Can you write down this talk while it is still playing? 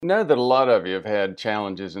know that a lot of you have had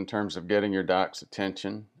challenges in terms of getting your doc's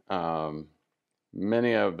attention.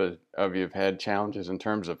 Many of you have had challenges in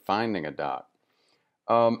terms of finding a doc.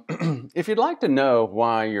 If you'd like to know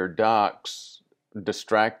why your doc's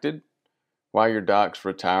distracted, why your doc's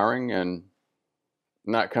retiring and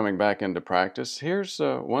not coming back into practice, here's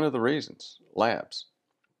one of the reasons: labs.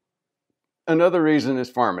 Another reason is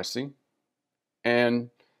pharmacy. And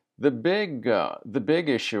the big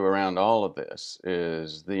issue around all of this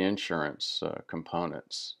is the insurance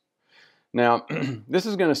components. Now, this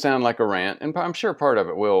is going to sound like a rant, and I'm sure part of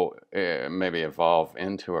it will maybe evolve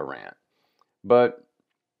into a rant. But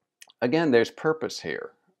again, there's purpose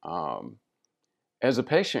here. As a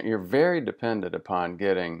patient, you're very dependent upon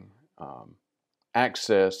getting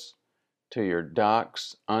access to your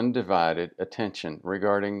doc's undivided attention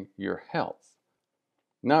regarding your health,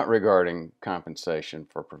 not regarding compensation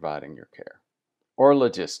for providing your care or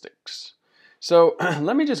logistics. So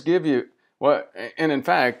let me just give you what, and in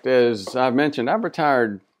fact, as I've mentioned, I've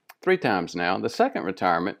retired 3 times now. The second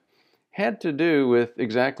retirement had to do with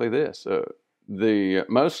exactly this. The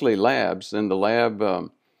mostly labs, and the lab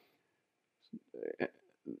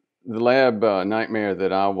nightmare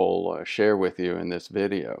that I will share with you in this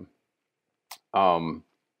video.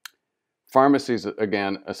 Pharmacy is,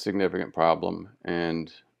 again, a significant problem.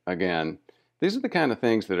 And again, these are the kind of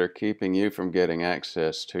things that are keeping you from getting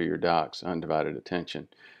access to your doc's undivided attention.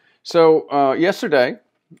 So yesterday,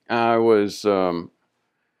 I've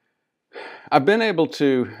been able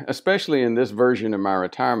to, especially in this version of my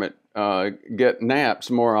retirement, get naps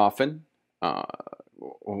more often.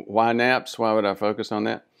 Why naps? Why would I focus on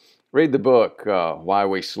that? Read the book, Why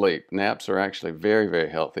We Sleep. Naps are actually very, very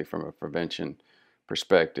healthy from a prevention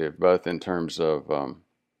perspective, both in terms of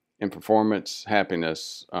in performance,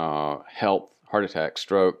 happiness, health, heart attack,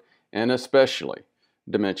 stroke, and especially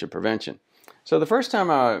dementia prevention. So the first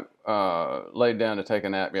time I laid down to take a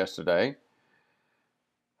nap yesterday,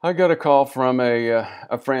 I got a call from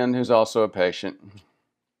a friend who's also a patient.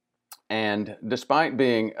 And despite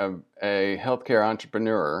being a healthcare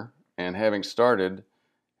entrepreneur and having started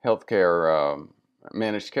healthcare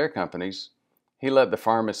managed care companies, he let the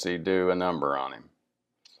pharmacy do a number on him.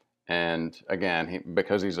 And again,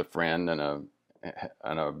 because he's a friend and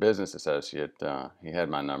a business associate, he had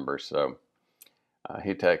my number. So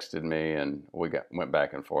he texted me, and we went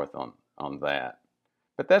back and forth on that.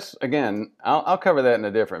 But that's, again, I'll cover that in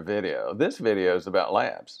a different video. This video is about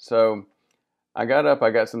labs. So I got up,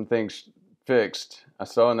 I got some things fixed. I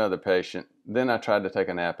saw another patient. Then I tried to take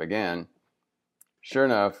a nap again. Sure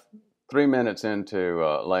enough, 3 minutes into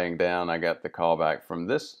laying down, I got the call back from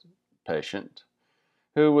this patient,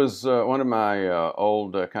 who was one of my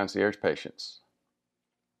old concierge patients.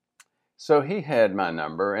 So he had my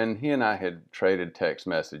number, and he and I had traded text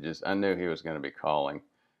messages. I knew he was going to be calling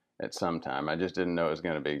at some time. I just didn't know it was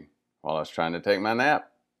going to be while I was trying to take my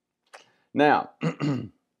nap. Now,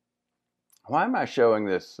 why am I showing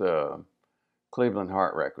this Cleveland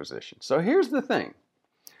Heart requisition? So here's the thing.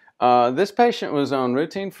 This patient was on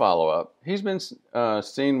routine follow-up. He's been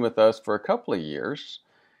seen with us for a couple of years,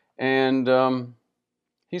 and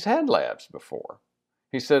he's had labs before.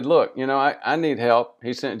 He said, look, I need help.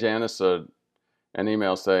 He sent Janice an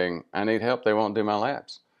email saying, I need help. They won't do my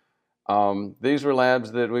labs. These were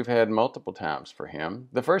labs that we've had multiple times for him.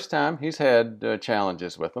 The first time, he's had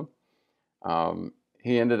challenges with them.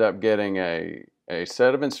 He ended up getting a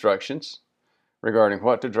set of instructions regarding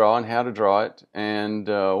what to draw and how to draw it, and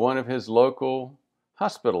one of his local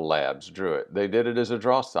hospital labs drew it. They did it as a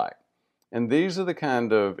draw site. And these are the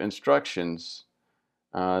kind of instructions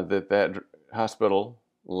that hospital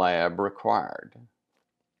lab required.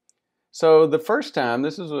 So the first time,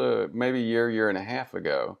 this is maybe a year and a half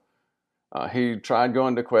ago, he tried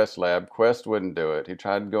going to Quest Lab. Quest wouldn't do it. He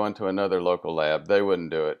tried going to another local lab. They wouldn't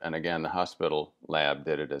do it. And again, the hospital lab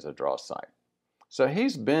did it as a draw site. So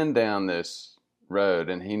he's been down this road,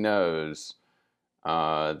 and he knows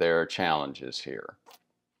there are challenges here.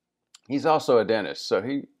 He's also a dentist, so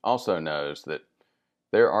he also knows that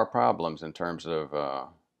there are problems in terms of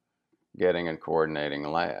getting and coordinating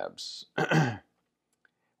labs.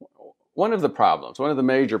 One of the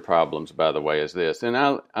major problems, by the way, is this, and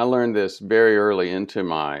I learned this very early into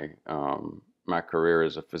my career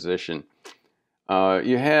as a physician.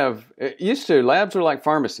 Labs were like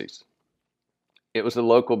pharmacies. It was a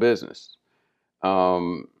local business,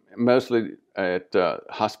 mostly at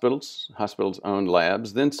hospitals owned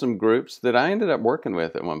labs, then some groups that I ended up working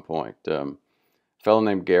with at one point. A fellow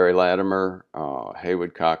named Gary Latimer,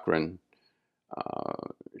 Haywood Cochran,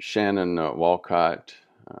 Shannon Walcott,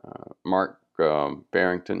 Mark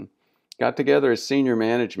Barrington got together as senior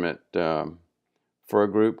management for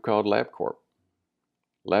a group called LabCorp.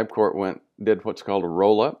 LabCorp did what's called a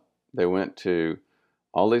roll-up. They went to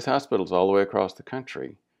all these hospitals all the way across the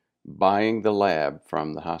country, buying the lab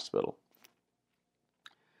from the hospital.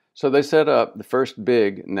 So they set up the first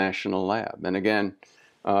big national lab. And again,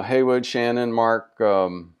 Haywood, Shannon, Mark,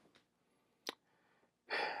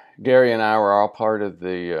 Gary, and I were all part of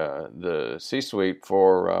the C-suite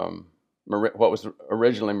for what was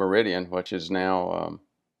originally Meridian, which is now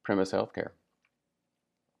Premise Healthcare.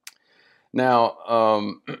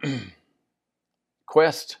 Now,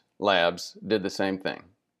 Quest Labs did the same thing.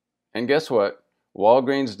 And guess what?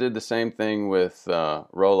 Walgreens did the same thing with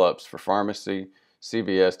roll-ups for pharmacy.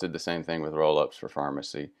 CVS did the same thing with roll-ups for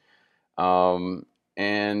pharmacy.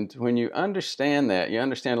 And when you understand that, you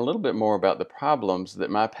understand a little bit more about the problems that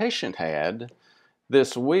my patient had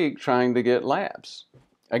this week trying to get labs.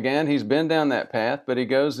 Again, he's been down that path, but he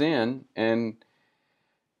goes in and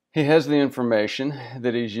he has the information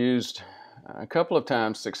that he's used a couple of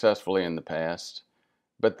times successfully in the past,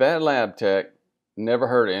 but that lab tech never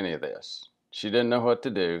heard of any of this. She didn't know what to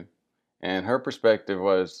do, and her perspective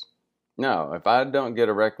was, no, if I don't get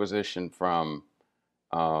a requisition from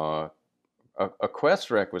a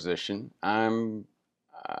Quest requisition,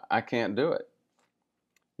 I can't do it.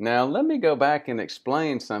 Now, let me go back and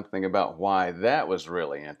explain something about why that was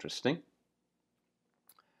really interesting.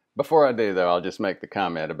 Before I do, though, I'll just make the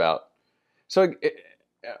comment about, so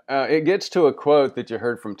it gets to a quote that you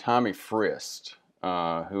heard from Tommy Frist,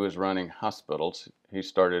 who is running hospitals. He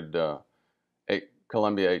started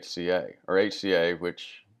Columbia HCA, or HCA,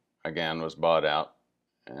 which again was bought out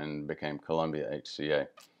and became Columbia HCA.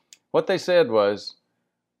 What they said was,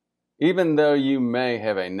 even though you may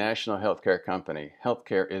have a national healthcare company,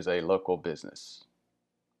 healthcare is a local business.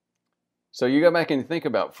 So you go back and think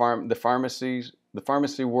about the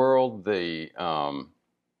pharmacy world, the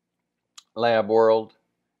lab world.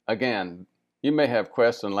 Again, you may have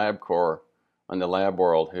Quest and LabCorp on the lab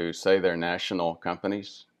world who say they're national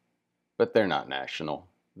companies, but they're not national.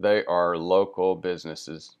 They are local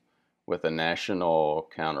businesses with a national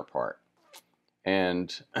counterpart.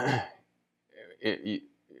 And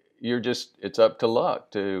it's up to luck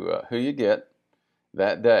to who you get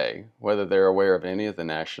that day, whether they're aware of any of the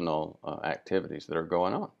national activities that are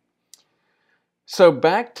going on. So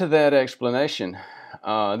back to that explanation.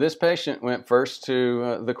 This patient went first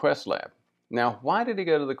to the Quest lab. Now, why did he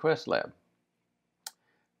go to the Quest lab?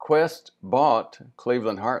 Quest bought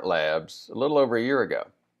Cleveland Heart Labs a little over a year ago.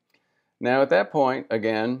 Now, at that point,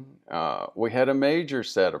 again, we had a major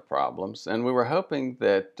set of problems, and we were hoping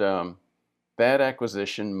that that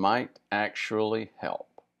acquisition might actually help.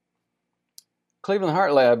 Cleveland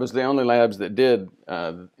Heart Lab was the only labs that did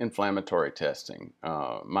inflammatory testing,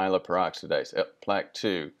 myeloperoxidase, plaque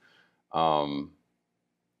 2,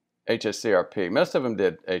 HSCRP. Most of them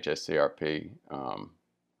did HSCRP,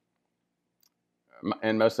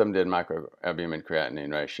 and most of them did microalbumin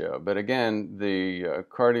creatinine ratio. But again, the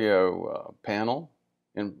cardio panel,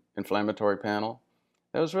 inflammatory panel,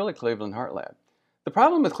 that was really Cleveland Heart Lab. The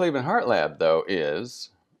problem with Cleveland Heart Lab, though,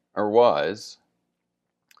 was,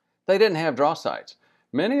 they didn't have draw sites.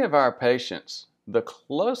 Many of our patients, the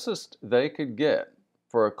closest they could get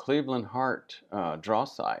for a Cleveland Heart draw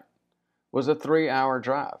site was a 3-hour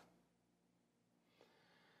drive.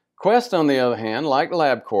 Quest, on the other hand, like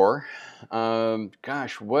LabCorp,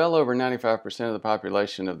 well over 95% of the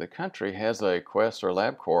population of the country has a Quest or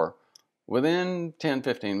LabCorp within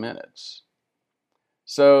 10-15 minutes.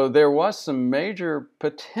 So there was some major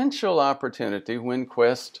potential opportunity when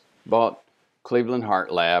Quest bought Cleveland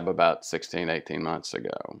Heart Lab about 16-18 months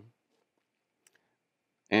ago.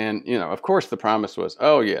 And, of course the promise was,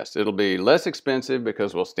 oh yes, it'll be less expensive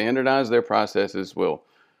because we'll standardize their processes, we'll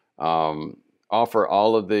offer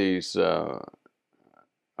all of these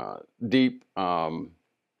deep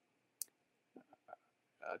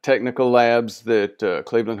technical labs that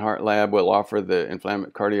Cleveland Heart Lab will offer, the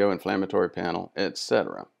cardio-inflammatory panel,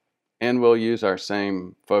 etc. And we'll use our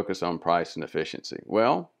same focus on price and efficiency.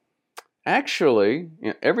 Well, actually,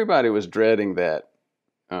 everybody was dreading that.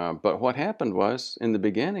 But what happened was, in the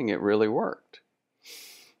beginning, it really worked.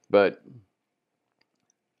 But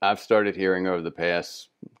I've started hearing over the past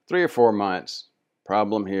 3 or 4 months,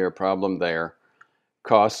 problem here, problem there,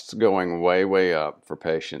 costs going way, way up for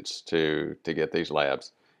patients to get these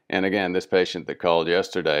labs. And again, this patient that called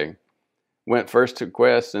yesterday went first to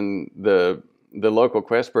Quest, and the local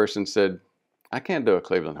Quest person said, I can't do a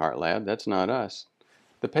Cleveland Heart Lab, that's not us.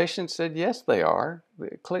 The patient said, yes, they are.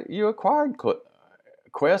 Quest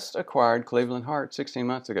acquired Cleveland Heart 16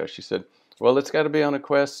 months ago. She said, well, it's got to be on a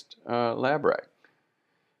Quest lab rack.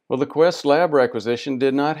 Well, the Quest lab requisition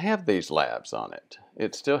did not have these labs on it.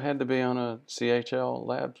 It still had to be on a CHL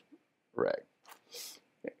lab rec.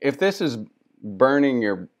 If this is burning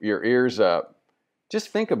your ears up, just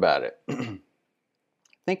think about it.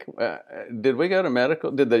 Think, did we go to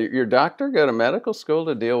medical? Did your doctor go to medical school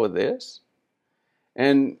to deal with this?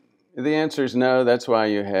 And the answer is no. That's why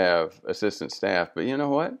you have assistant staff. But you know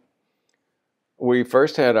what? We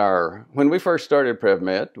first had when we first started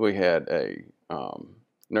PrevMed, we had a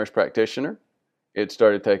nurse practitioner. It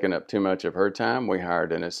started taking up too much of her time. We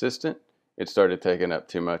hired an assistant. It started taking up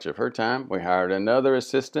too much of her time. We hired another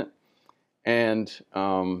assistant. And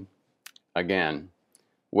again,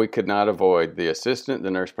 we could not avoid the assistant,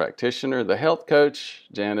 the nurse practitioner, the health coach,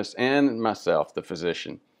 Janice, and myself, the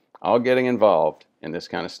physician, all getting involved in this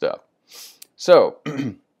kind of stuff. So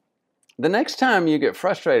the next time you get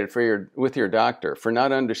frustrated with your doctor for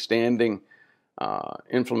not understanding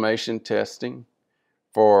inflammation testing,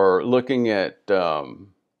 for looking at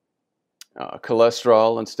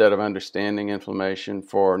cholesterol instead of understanding inflammation,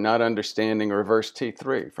 for not understanding reverse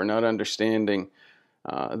T3, for not understanding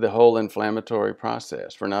the whole inflammatory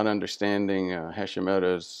process, for not understanding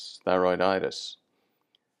Hashimoto's thyroiditis.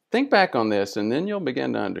 Think back on this, and then you'll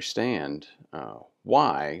begin to understand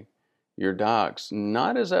why your doc's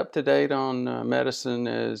not as up to date on medicine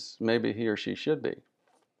as maybe he or she should be.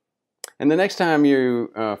 And the next time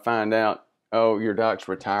you find out, oh, your doc's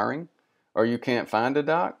retiring, or you can't find a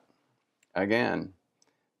doc, again,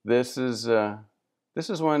 this is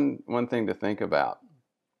one thing to think about.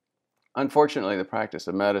 Unfortunately, the practice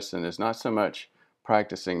of medicine is not so much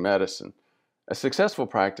practicing medicine. A successful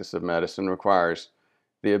practice of medicine requires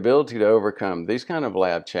the ability to overcome these kind of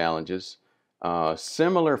lab challenges,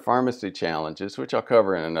 similar pharmacy challenges, which I'll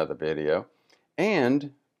cover in another video,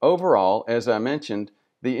 and overall, as I mentioned,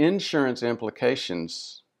 the insurance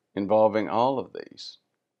implications involving all of these.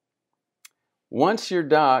 Once your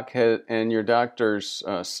doc and your doctor's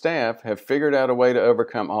staff have figured out a way to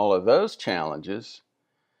overcome all of those challenges,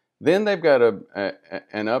 then they've got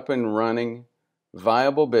an up and running,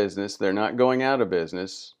 viable business. They're not going out of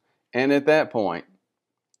business. And at that point,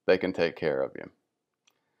 they can take care of you.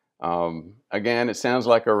 Again, it sounds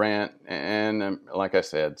like a rant, and like I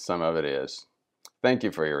said, some of it is. Thank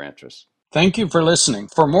you for your interest. Thank you for listening.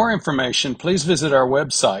 For more information, please visit our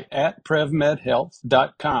website at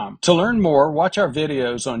prevmedhealth.com. To learn more, watch our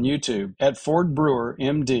videos on YouTube at Ford Brewer,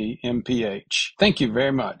 MD, MPH. Thank you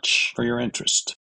very much for your interest.